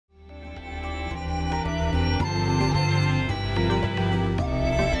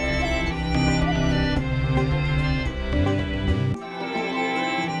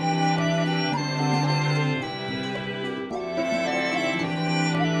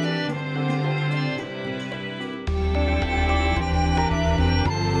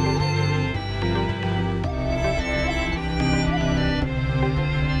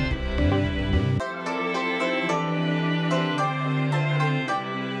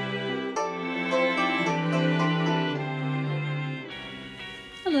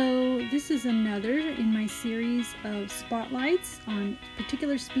is another in my series of spotlights on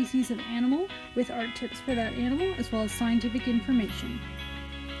particular species of animal with art tips for that animal as well as scientific information.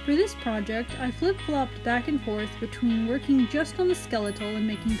 For this project, I flip-flopped back and forth between working just on the skeletal and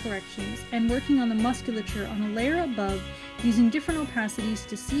making corrections, and working on the musculature on a layer above using different opacities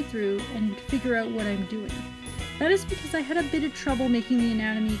to see through and figure out what I'm doing. That is because I had a bit of trouble making the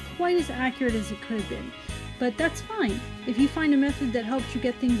anatomy quite as accurate as it could have been. But that's fine. If you find a method that helps you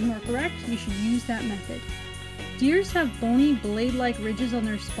get things more correct, you should use that method. Deers have bony blade-like ridges on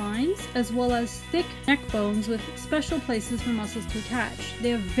their spines, as well as thick neck bones with special places for muscles to attach. They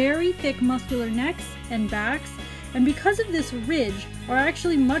have very thick muscular necks and backs, and because of this ridge, are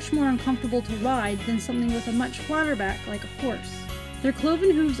actually much more uncomfortable to ride than something with a much flatter back like a horse. Their cloven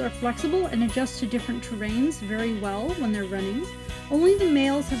hooves are flexible and adjust to different terrains very well when they're running. Only the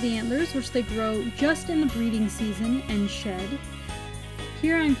males have the antlers, which they grow just in the breeding season and shed.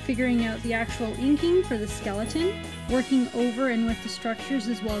 Here I'm figuring out the actual inking for the skeleton, working over and with the structures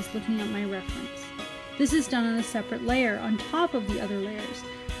as well as looking at my reference. This is done on a separate layer on top of the other layers,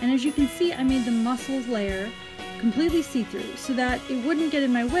 and as you can see I made the muscles layer completely see-through so that it wouldn't get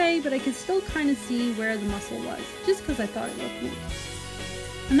in my way, but I could still kind of see where the muscle was, just because I thought it looked neat.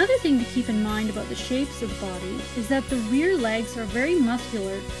 Another thing to keep in mind about the shapes of the body is that the rear legs are very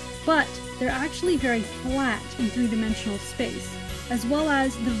muscular, but they're actually very flat in three-dimensional space, as well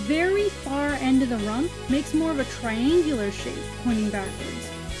as the very far end of the rump makes more of a triangular shape pointing backwards,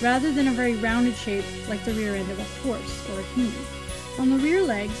 rather than a very rounded shape like the rear end of a horse or a human. On the rear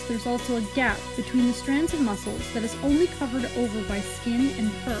legs, there's also a gap between the strands of muscles that is only covered over by skin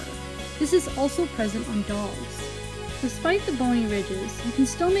and fur. This is also present on dogs. Despite the bony ridges, you can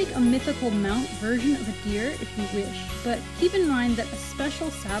still make a mythical mount version of a deer if you wish, but keep in mind that a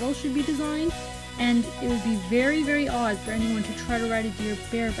special saddle should be designed, and it would be very, very odd for anyone to try to ride a deer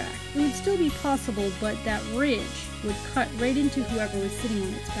bareback. It would still be possible, but that ridge would cut right into whoever was sitting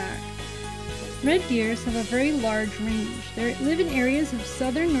on its back. Red deers have a very large range. They live in areas of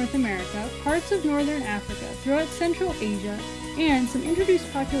southern North America, parts of northern Africa, throughout Central Asia, and some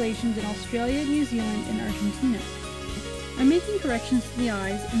introduced populations in Australia, New Zealand, and Argentina. I'm making corrections to the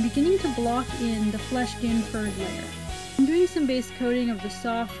eyes and beginning to block in the fleshed-in furred layer. I'm doing some base coating of the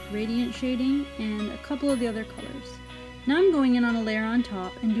soft gradient shading and a couple of the other colors. Now I'm going in on a layer on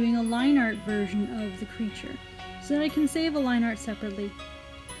top and doing a line art version of the creature, so that I can save a line art separately.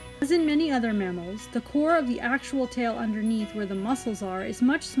 As in many other mammals, the core of the actual tail underneath where the muscles are is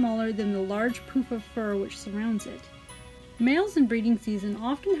much smaller than the large poof of fur which surrounds it. Males in breeding season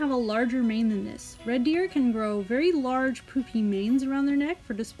often have a larger mane than this. Red deer can grow very large poofy manes around their neck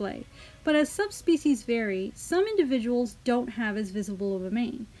for display, but as subspecies vary, some individuals don't have as visible of a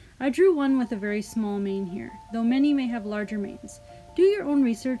mane. I drew one with a very small mane here, though many may have larger manes. Do your own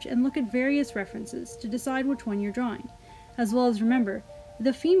research and look at various references to decide which one you're drawing. As well as remember,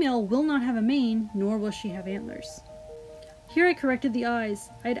 the female will not have a mane, nor will she have antlers. Here I corrected the eyes.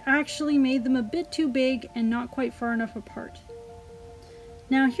 I'd actually made them a bit too big and not quite far enough apart.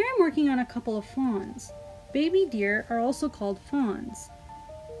 Now here I'm working on a couple of fawns. Baby deer are also called fawns.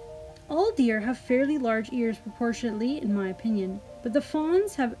 All deer have fairly large ears proportionately, in my opinion, but the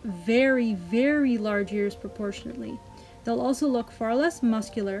fawns have very, very large ears proportionately. They'll also look far less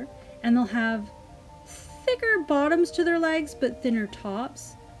muscular, and they'll have thicker bottoms to their legs but thinner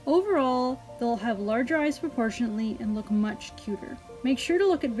tops. Overall, they'll have larger eyes proportionately and look much cuter. Make sure to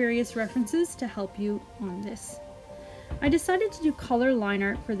look at various references to help you on this. I decided to do color line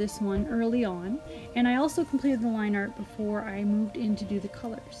art for this one early on, and I also completed the line art before I moved in to do the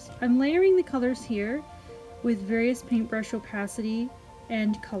colors. I'm layering the colors here with various paintbrush opacity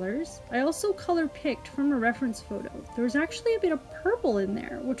and colors. I also color picked from a reference photo. There was actually a bit of purple in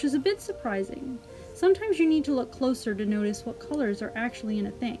there, which is a bit surprising. Sometimes you need to look closer to notice what colors are actually in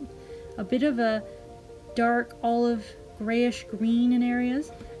a thing. A bit of a dark olive grayish green in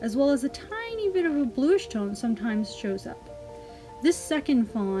areas, as well as a tiny bit of a bluish tone sometimes shows up. This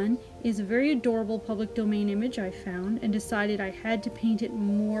second fawn is a very adorable public domain image I found and decided I had to paint it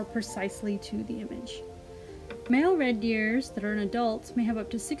more precisely to the image. Male red deers that are adults may have up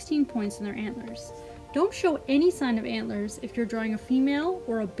to 16 points in their antlers. Don't show any sign of antlers if you're drawing a female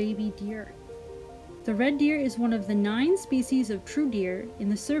or a baby deer. The red deer is one of the 9 species of true deer in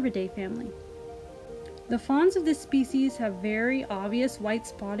the Cervidae family. The fawns of this species have very obvious white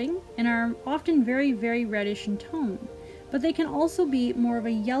spotting and are often very, very reddish in tone, but they can also be more of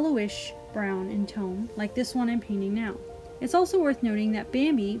a yellowish brown in tone, like this one I'm painting now. It's also worth noting that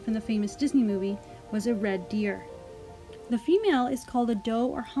Bambi from the famous Disney movie was a red deer. The female is called a doe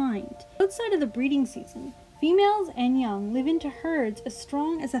or hind. Outside of the breeding season, Females and young live into herds as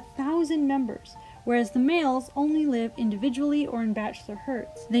strong as 1,000 members, whereas the males only live individually or in bachelor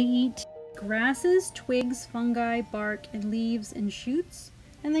herds. They eat grasses, twigs, fungi, bark, and leaves and shoots,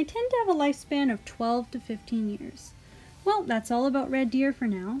 and they tend to have a lifespan of 12 to 15 years. Well, that's all about red deer for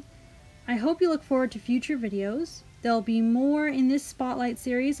now. I hope you look forward to future videos. There'll be more in this Spotlight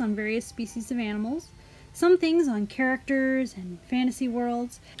series on various species of animals, some things on characters and fantasy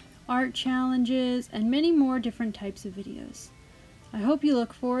worlds, art challenges, and many more different types of videos. I hope you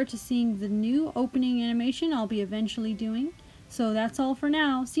look forward to seeing the new opening animation I'll be eventually doing. So that's all for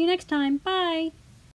now. See you next time. Bye!